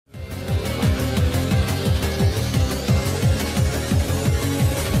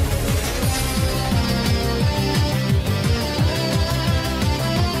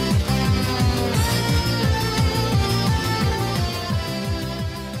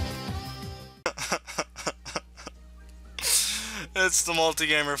it's the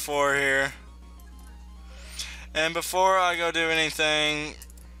Multigamer 4 here. And before I go do anything,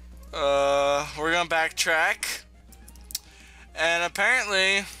 we're gonna backtrack. And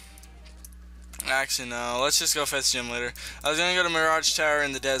apparently, actually no, let's just go fetch Gym Leader. I was gonna go to Mirage Tower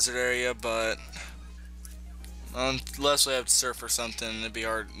in the desert area, but unless we have to surf or something, it'd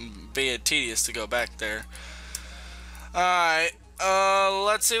be tedious to go back there. Alright,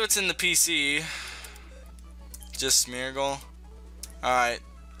 let's see what's in the PC. Just Smeargle. Alright.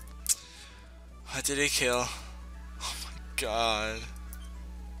 What did he kill? Oh my god.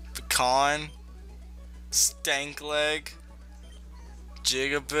 Pecan. Stank Leg.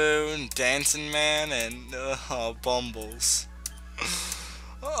 Jigaboo. And Dancing Man. And Bumbles.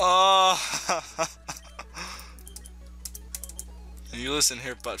 Oh. You listen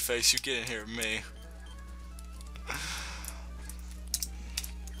here, Buttface. You get in here with me.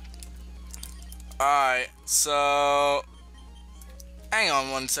 Alright, so hang on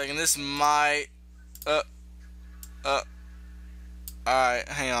one second. This might alright,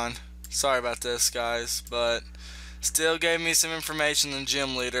 hang on. Sorry about this, guys, but still gave me some information on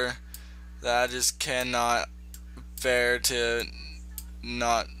Gym Leader that I just cannot bear to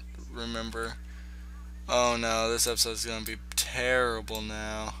not remember. Oh no, this episode's gonna be terrible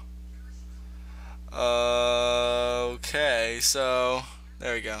now. Okay, so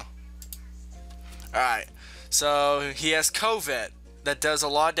there we go. Alright, so he has Covet that does a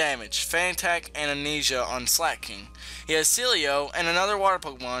lot of damage, Fan Attack and Amnesia on Slacking. He has Celio and another water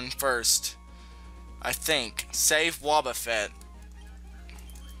Pokemon first, I think. Save Wobbuffet.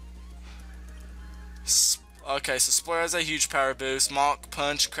 Okay, so Spore has a huge power boost. Mach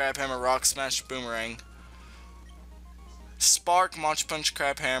Punch, Crab Hammer, Rock Smash, Boomerang. Spark, Mach Punch,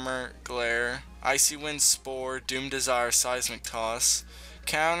 Crab Hammer, Glare. Icy Wind, Spore, Doom Desire, Seismic Toss.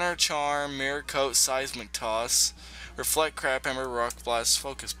 Counter Charm, Mirror Coat, Seismic Toss, Reflect, Crab Hammer, Rock Blast,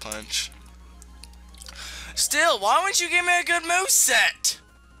 Focus Punch. Still, why wouldn't you give me a good moveset?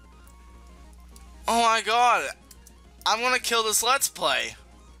 Oh my god, I'm gonna kill this Let's Play.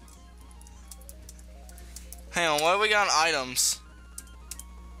 Hang on, what do we got on items?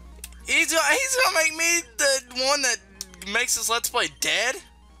 He's gonna make me the one that makes this Let's Play dead?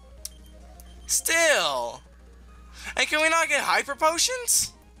 Still. And can we not get Hyper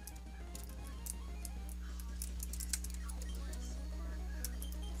Potions?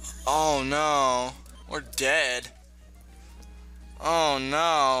 Oh no. We're dead. Oh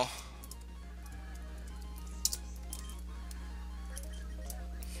no.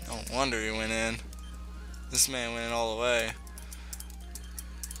 No wonder he went in. This man went in all the way.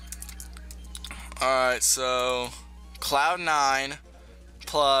 Alright, so Cloud 9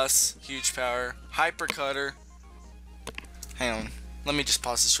 plus huge power. Hyper Cutter. Hang on, let me just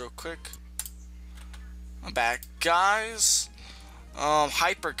pause this real quick. I'm back, guys.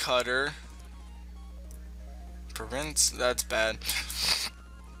 Hyper Cutter. Prevents, that's bad.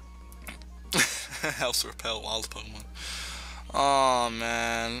 Helps repel wild Pokemon. Oh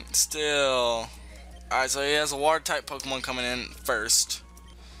man, still. Alright, so he has a water type Pokemon coming in first.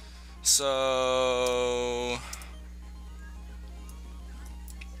 So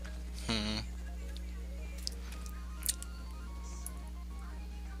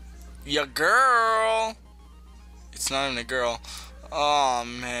ya girl. It's not even a girl. Oh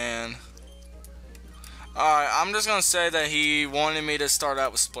man. Alright, I'm just gonna say that he wanted me to start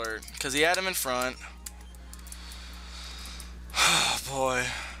out with Splurt because he had him in front. Oh boy.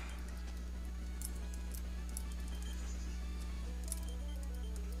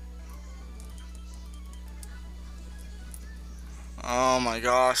 Oh my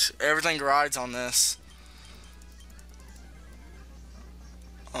gosh, everything rides on this.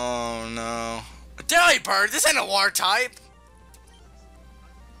 Oh no. A Delibird? This ain't a water type!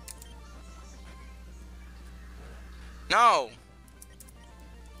 No!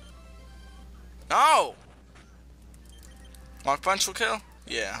 No! Mach Punch will kill?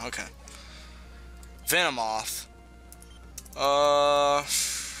 Yeah, okay. Venomoth.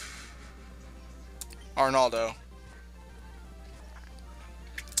 Arnaldo.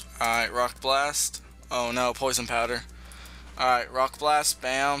 Alright, Rock Blast. Oh no, Poison Powder. Alright, Rock Blast,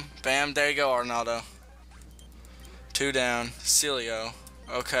 bam. Bam, there you go, Arnaldo. 2 down. Celio.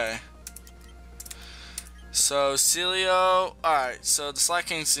 Okay. So, Celio. Alright, so the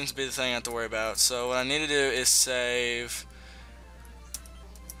Slacking seems to be the thing I have to worry about. So, what I need to do is save.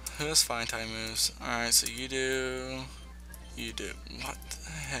 Who has Fine Type moves? Alright, so you do. You do. What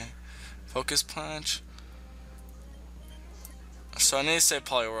the heck? Focus Punch. So, I need to save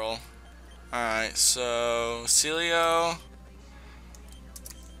Poliwhirl. Alright, so. Celio.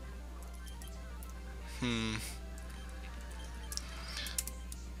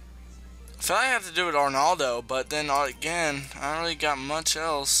 I feel like I have to do it with Arnaldo, but then again, I don't really got much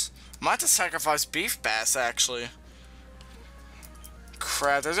else. Might have to sacrifice Beef Bass, actually.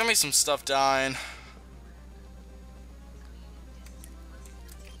 Crap, there's gonna be some stuff dying.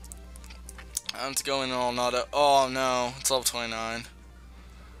 I have to go in Arnaldo. Oh no, it's level 29.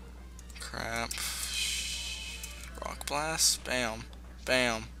 Crap. Rock Blast. Bam.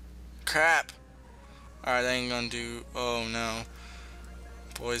 Bam. Crap. Alright, that ain't gonna do. Oh no.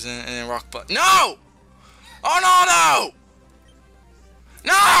 Poison and then Rock Blast. No! Oh no!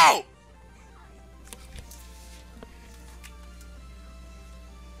 No!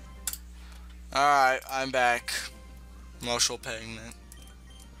 Alright, I'm back. Emotional payment.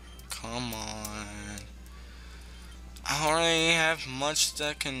 Come on. I don't really have much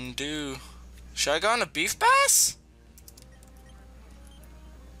that can do. Should I go on a Beef Bass?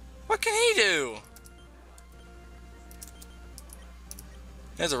 What can he do?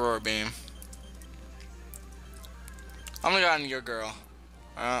 There's a Roar Beam. I'm gonna go on your girl.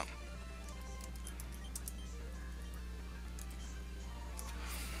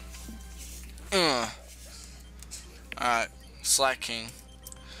 Alright, Slack King.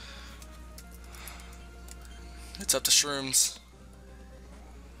 It's up to Shrooms.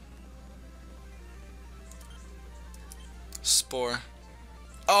 Spore.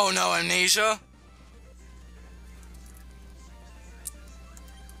 Oh no, Amnesia?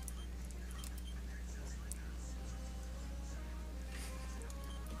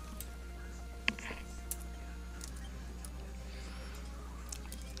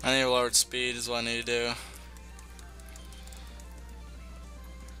 I need a lowered speed is what I need to do.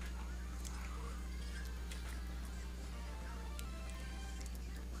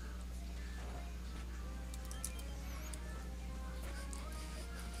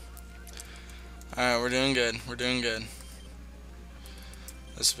 Alright, we're doing good. We're doing good.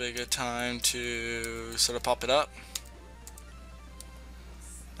 This would be a good time to sort of pop it up.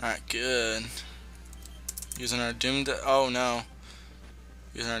 Alright, good. Using our Doom. Oh no.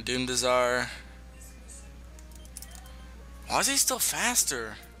 Using our Doom Desire. Why is he still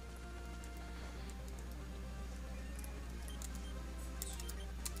faster?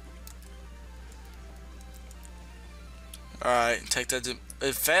 Alright, take that.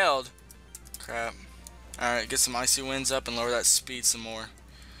 It failed. Crap. Alright, get some Icy Winds up and lower that speed some more.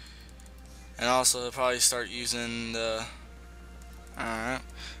 And also, probably start using the. Alright.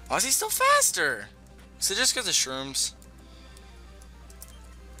 Why is he still faster? Is it just because of Shrooms?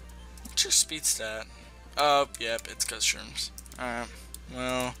 What's your speed stat? Oh, yep, it's because Shrooms. Alright.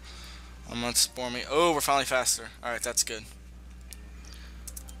 Well, I'm gonna spore me. Oh, we're finally faster. Alright, that's good.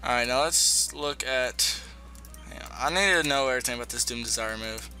 Alright, now let's look at. I need to know everything about this Doom Desire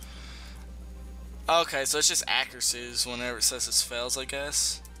move. Okay, so it's just accuracies whenever it says it fails, I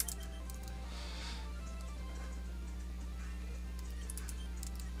guess.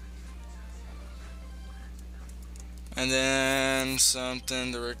 And then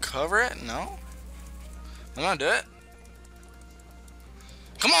something to recover it? No? I'm gonna do it.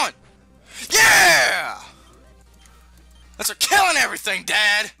 Come on! Yeah! That's for killing everything,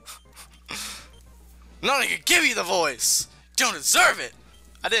 Dad! I'm not gonna give you the voice! You don't deserve it!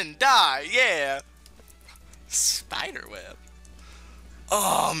 I didn't die, yeah! Spiderweb.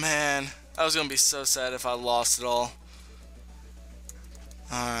 Oh man, I was gonna be so sad if I lost it all.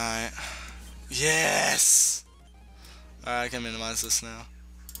 Alright. Yes! Alright, I can minimize this now.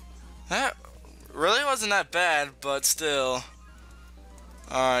 That really wasn't that bad, but still.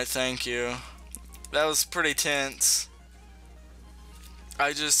 Alright, thank you. That was pretty tense.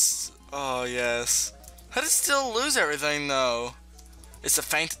 Oh yes. How did it still lose everything though? It's a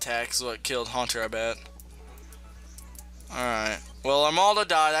feint attack is what killed Haunter, I bet. Alright. Well, Armaldo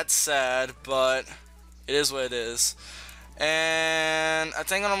died, that's sad, but it is what it is. And I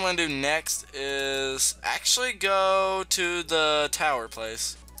think what I'm going to do next is actually go to the tower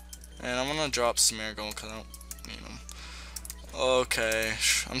place. And I'm going to drop Smeargle because I don't need him. Okay.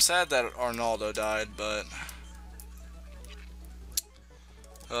 I'm sad that Arnaldo died, but.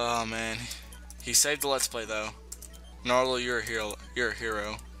 Oh man. He saved the Let's Play though. Narlo, you're a hero. You're a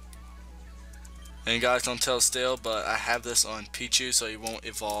hero. And you guys don't tell still, but I have this on Pichu so he won't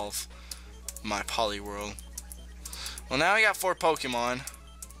evolve my Poliwhirl. Well, now I got 4 Pokemon.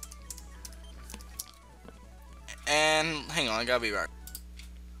 And hang on, I gotta be right.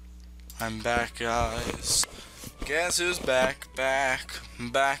 I'm back, guys. Guess who's back, back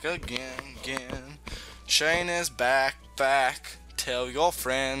again. Shane is back. Tell your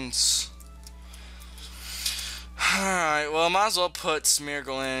friends. Alright, well, I might as well put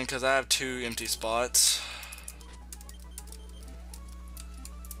Smeargle in because I have 2 empty spots.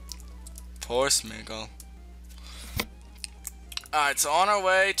 Poor Smeagol. Alright, so on our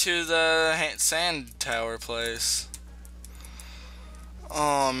way to the sand tower place.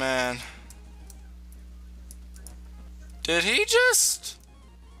 Oh, man. Did he just...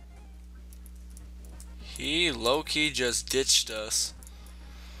 He low-key just ditched us.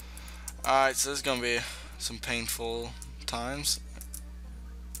 Alright, so this is gonna be some painful times.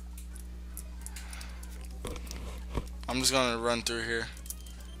 I'm just gonna run through here.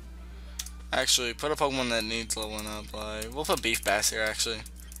 Actually, put a Pokemon that needs leveling up. Like, we'll put Beef Bass here, actually.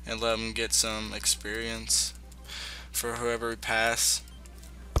 And let him get some experience for whoever we pass.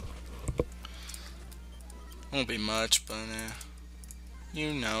 Won't be much, but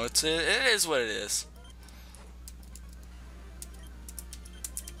you know, it is what it is.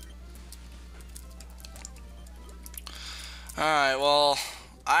 Alright, well,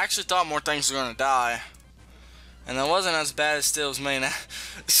 I actually thought more things were gonna die. And that wasn't as bad as Steel's main.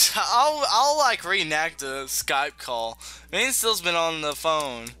 So I'll like reenact the Skype call. Me and Steel's been on the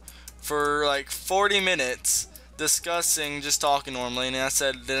phone for like 40 minutes discussing, just talking normally, and I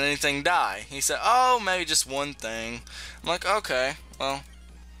said, did anything die? He said, oh, maybe just one thing. I'm like, okay, well,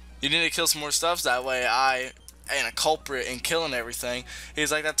 you need to kill some more stuff, so that way I ain't a culprit in killing everything.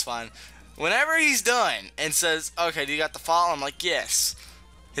 He's like, that's fine. Whenever he's done and says, okay, do you got the file? I'm like, yes.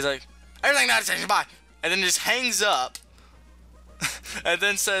 He's like, everything not attention, bye. And then just hangs up. And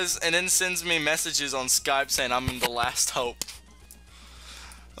then sends me messages on Skype saying I'm in the last hope.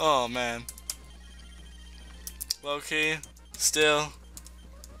 Oh man. Low-key, still,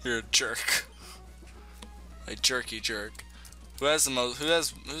 you're a jerk. A jerky jerk. Who's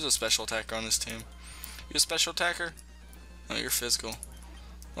a special attacker on this team? You a special attacker? Oh, you're physical.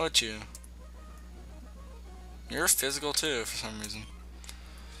 What you? You're physical too for some reason.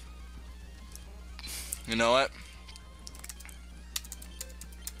 You know what?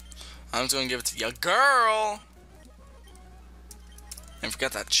 I'm just gonna give it to your girl. And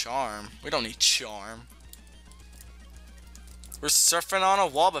forget that charm. We don't need charm. We're surfing on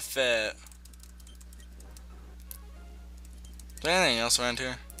a Wobbuffet. Is there anything else around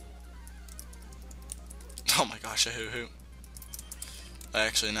here? Oh my gosh, a hoo-hoo.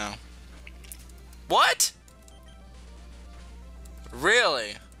 Actually, no. What?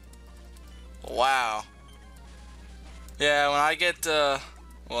 Really? Wow. Yeah, when I get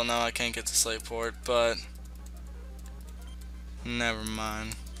well, no, I can't get to Slateport, but never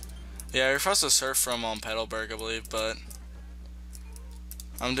mind. Yeah, you're supposed to surf from Petalburg, I believe, but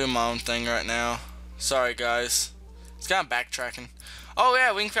I'm doing my own thing right now. Sorry, guys. It's kind of backtracking. Oh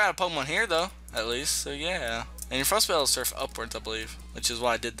yeah, we can find a Pokemon here though, at least. So yeah, and you're supposed to be able to surf upwards, I believe, which is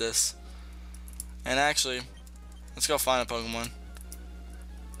why I did this. And actually, let's go find a Pokemon.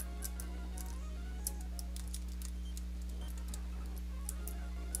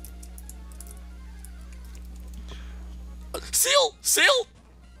 Seal! Seal!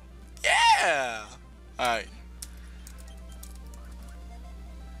 Yeah! Alright.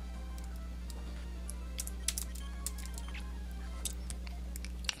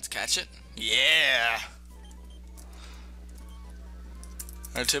 Let's catch it. Yeah!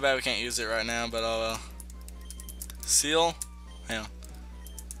 Alright, too bad we can't use it right now, but oh well. Seal? Hang on.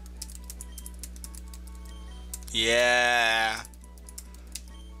 Yeah!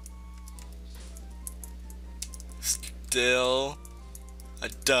 Still, I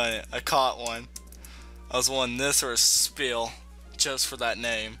done it. I caught one. I was wanting this or a spill, just for that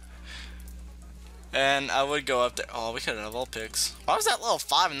name. And I would go up there. Oh, we could have all picks. Why was that level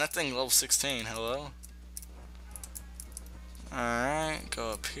 5 and that thing level 16? Hello. All right,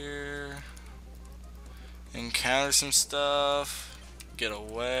 go up here. Encounter some stuff. Get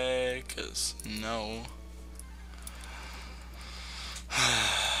away, cause no.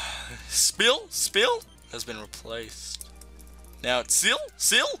 Spill has been replaced. Now it's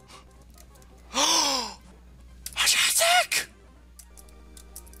Seal? Oh! Majestic!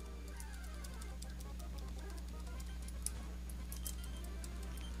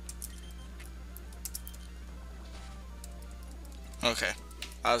 Okay.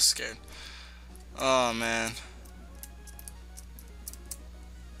 I was scared. Oh, man.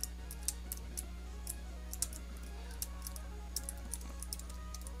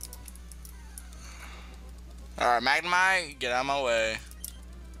 Alright, Magnemite, get out of my way.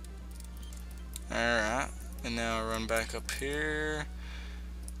 Alright, and now I run back up here.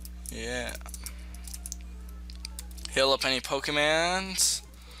 Yeah. Heal up any Pokemons.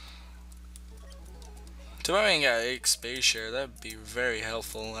 Too bad we ain't got 8 space share. That'd be very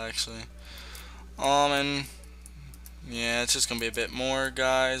helpful, actually. And yeah, it's just gonna be a bit more,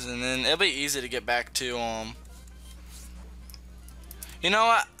 guys, and then it'll be easy to get back to You know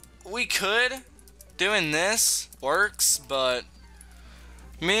what? we could. Doing this works, but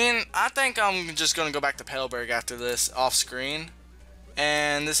I think I'm just gonna go back to Paleberg after this off screen.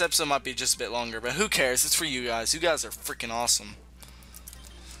 And this episode might be just a bit longer, but who cares? It's for you guys. You guys are freaking awesome.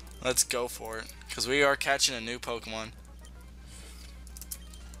 Let's go for it, because we are catching a new Pokemon.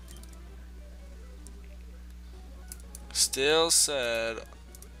 Still said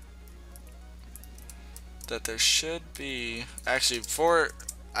that there should be... Actually, before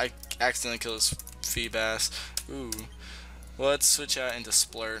I accidentally kill this Feebass, ooh, let's switch out into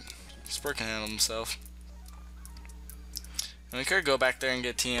Splurt. Splurt can handle himself. And we could go back there and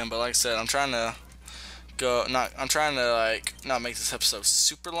get TM, but like I said, I'm trying to not make this episode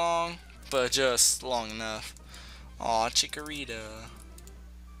super long, but just long enough. Aw, Chikorita.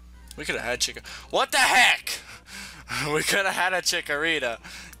 We could have had Chikorita. What the heck? We could have had a Chikorita.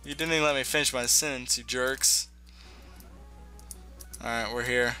 You didn't even let me finish my sentence, you jerks. Alright, we're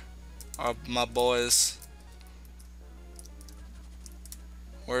here. My boys.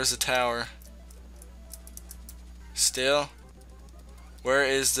 Where's the tower? Still? Where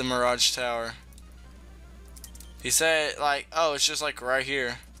is the Mirage Tower? He said, like, oh, it's just like right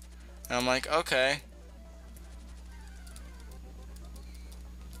here. And I'm like, okay.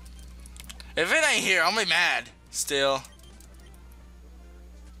 If it ain't here, I'm gonna be mad. Still.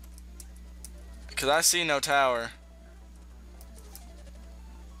 Because I see no tower.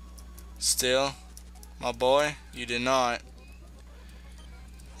 Still. My boy, you did not.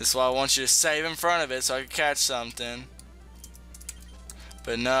 This is why I want you to save in front of it so I can catch something.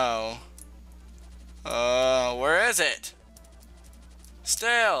 But no. Where is it?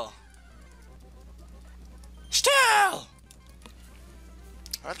 Still. Still!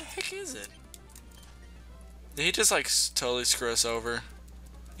 Where the heck is it? Did he just like totally screw us over?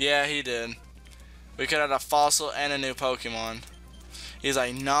 Yeah, he did. We could have a fossil and a new Pokemon. He's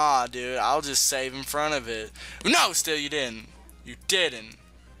like, nah, dude, I'll just save in front of it. No, still you didn't. You didn't.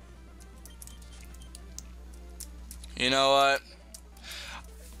 You know what?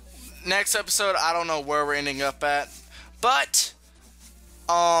 Next episode, I don't know where we're ending up at, but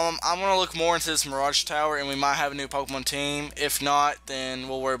I'm gonna look more into this Mirage Tower, and we might have a new Pokemon team. If not, then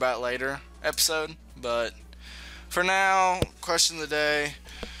we'll worry about it later episode. But for now, question of the day: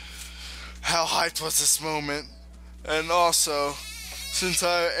 how hyped was this moment? And also, since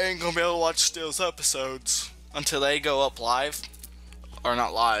I ain't gonna be able to watch Steel's episodes until they go up live, or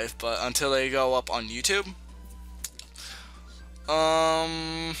not live, but until they go up on YouTube. How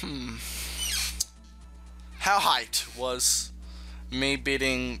hyped was me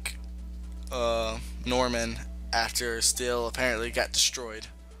beating Norman after Steel apparently got destroyed?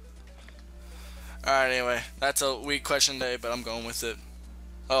 Alright, anyway, that's a weak question today, but I'm going with it.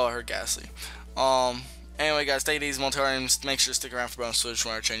 Oh, I heard Ghastly. Anyway, guys, take it easy, multi-items. Make sure to stick around for bonus footage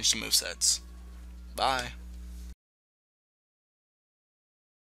when I change the movesets. Bye.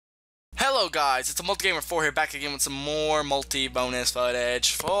 Hello guys, it's a Multigamer4 here, back again with some more multi-bonus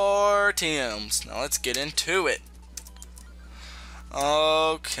footage for teams. Now let's get into it.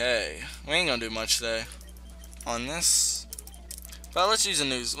 Okay, we ain't gonna do much today on this, but let's use the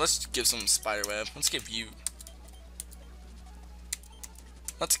news. Let's give some spiderweb. Let's give you.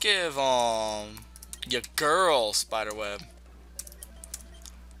 Let's give your girl spiderweb.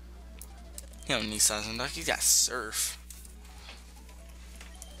 You don't need something like you got surf.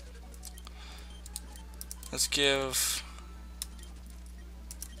 Let's give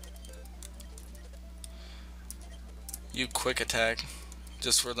you quick attack,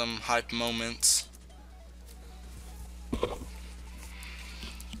 just for them hype moments.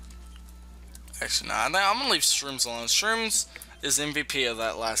 Actually, nah, I'm gonna leave Shrooms alone. Shrooms is MVP of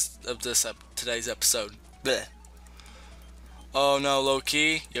today's episode. Blech. Oh no, low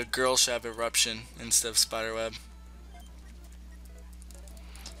key, your girl should have eruption instead of spiderweb.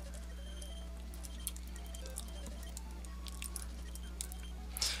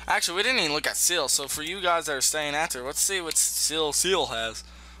 Actually, we didn't even look at Seal, so for you guys that are staying after, let's see what Seal has.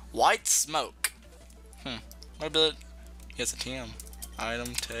 White Smoke. What about it? He has a TM.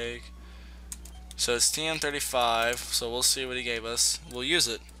 Item, take. So it's TM 35, so we'll see what he gave us. We'll use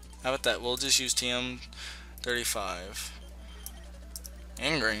it. How about that? We'll just use TM 35.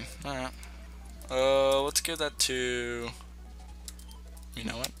 And green. Alright. Let's give that to... You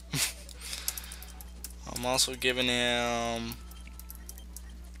know what? I'm also giving him...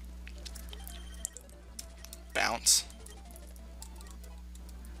 Bounce.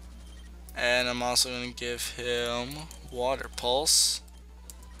 And I'm also going to give him Water Pulse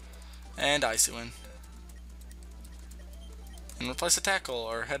and Icy Wind. And replace a Tackle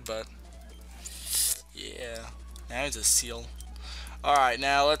or Headbutt. Yeah. Now he's a Seal. Alright,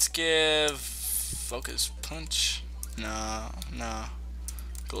 now let's give focus punch. No.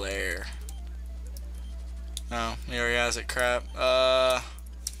 Glare. No, he already has it. Crap. Let's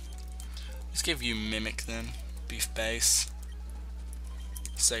give you mimic then. Beef base.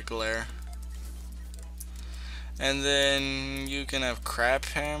 Say glare. And then you can have crab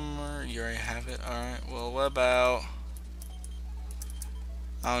hammer. You already have it. Alright, well, what about...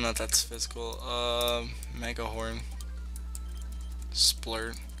 I don't know if that's physical. Mega horn.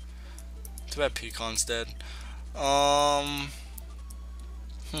 Splurt. Too bad Peacon's dead.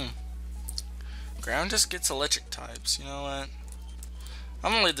 Ground just gets electric types. You know what?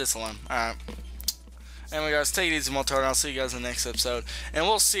 I'm gonna leave this alone. Alright. Anyway, guys, take it easy, Multard. I'll see you guys in the next episode. And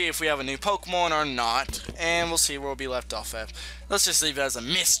we'll see if we have a new Pokemon or not. And we'll see where we'll be left off at. Let's just leave it as a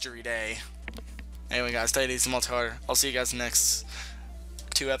mystery day. Anyway, guys, take it easy, Multard. I'll see you guys in the next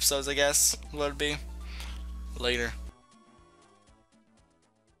 2 episodes, I guess. What would it be? Later.